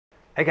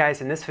Hey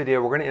guys, in this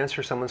video we're going to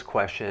answer someone's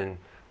question,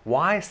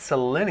 why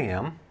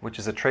selenium, which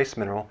is a trace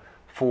mineral,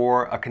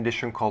 for a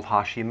condition called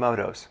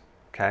Hashimoto's.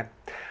 Okay?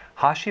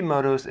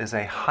 Hashimoto's is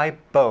a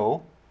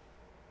hypothyroid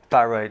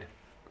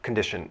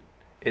condition.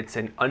 It's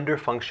an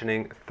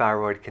underfunctioning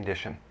thyroid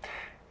condition.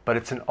 But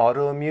it's an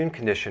autoimmune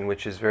condition,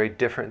 which is very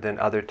different than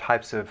other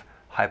types of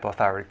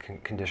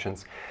hypothyroid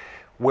conditions,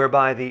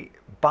 whereby the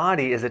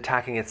body is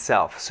attacking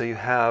itself. So you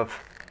have,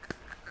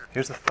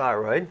 here's the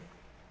thyroid,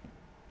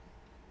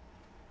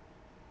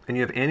 and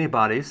you have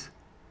antibodies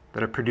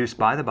that are produced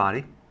by the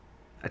body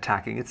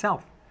attacking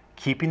itself,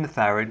 keeping the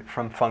thyroid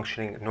from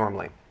functioning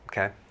normally.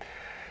 Okay?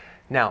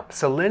 Now,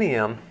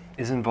 selenium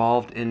is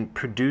involved in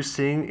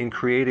producing and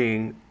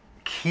creating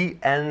key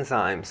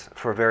enzymes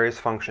for various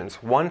functions.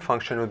 One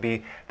function would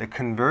be the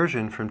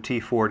conversion from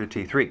T4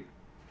 to T3.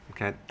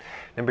 Okay?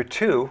 Number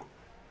two,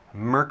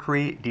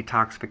 mercury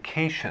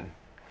detoxification.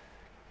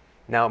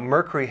 Now,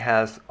 mercury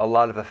has a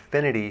lot of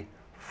affinity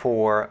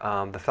for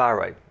the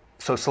thyroid.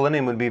 So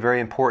selenium would be very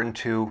important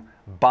to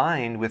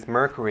bind with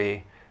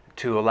mercury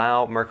to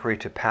allow mercury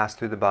to pass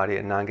through the body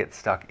and not get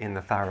stuck in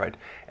the thyroid.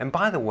 And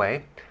by the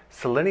way,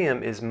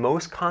 selenium is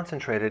most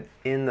concentrated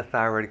in the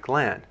thyroid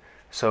gland.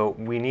 So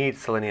we need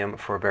selenium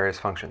for various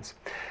functions.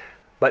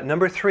 But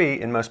number three,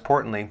 and most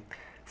importantly,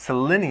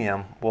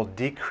 selenium will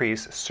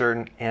decrease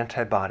certain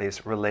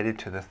antibodies related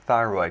to the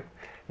thyroid.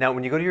 Now,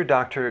 when you go to your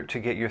doctor to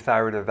get your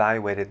thyroid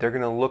evaluated, they're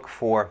going to look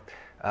for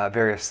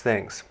various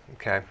things.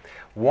 Okay?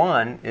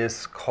 One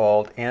is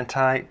called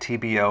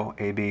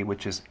anti-TBO-AB,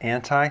 which is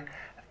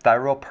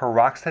anti-thyroid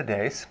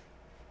peroxidase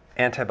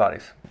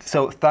antibodies.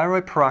 So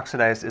thyroid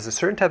peroxidase is a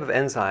certain type of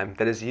enzyme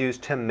that is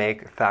used to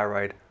make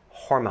thyroid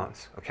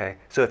hormones. Okay?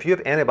 So if you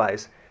have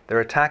antibodies that are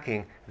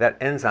attacking that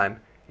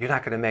enzyme, you're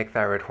not going to make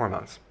thyroid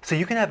hormones. So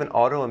you can have an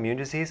autoimmune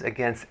disease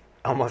against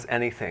almost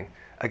anything,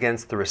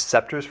 against the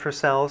receptors for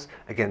cells,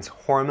 against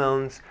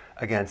hormones,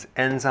 against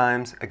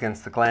enzymes,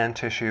 against the gland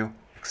tissue,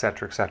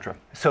 etc., etc.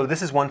 So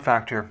this is one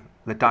factor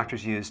that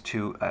doctors use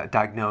to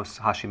diagnose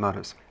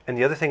Hashimoto's. And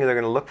the other thing they're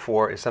going to look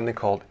for is something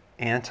called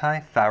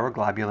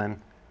anti-thyroglobulin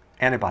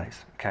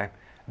antibodies. Okay?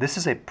 This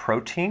is a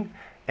protein,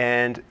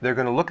 and they're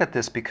going to look at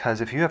this because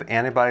if you have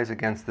antibodies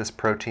against this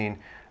protein,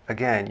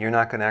 again, you're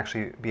not going to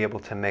actually be able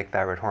to make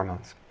thyroid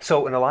hormones.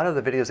 So in a lot of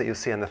the videos that you'll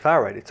see on the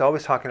thyroid, it's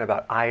always talking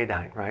about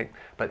iodine, right?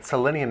 But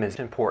selenium is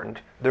important.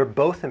 They're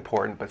both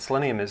important, but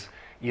selenium is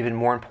even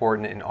more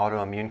important in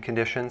autoimmune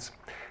conditions.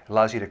 It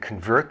allows you to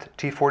convert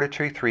T4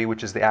 to T3,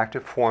 which is the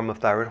active form of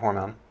thyroid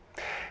hormone.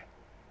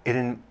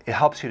 It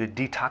helps you to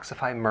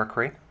detoxify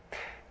mercury,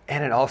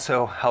 and it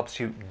also helps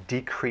you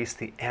decrease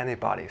the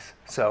antibodies.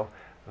 So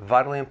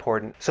vitally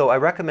important. So I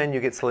recommend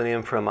you get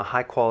selenium from a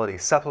high quality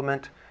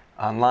supplement,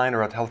 online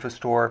or at the health food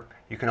store.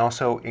 You can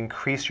also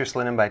increase your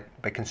selenium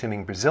by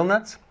consuming Brazil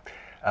nuts,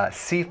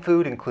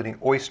 seafood, including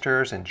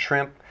oysters and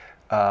shrimp,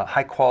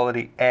 high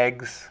quality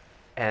eggs,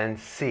 and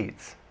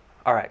seeds.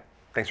 All right,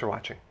 thanks for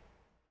watching.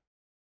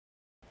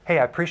 Hey,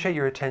 I appreciate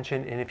your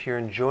attention, and if you're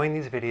enjoying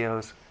these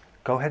videos,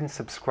 go ahead and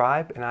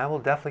subscribe, and I will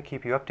definitely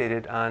keep you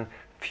updated on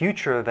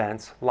future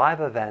events,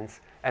 live events,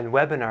 and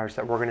webinars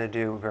that we're going to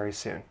do very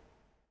soon.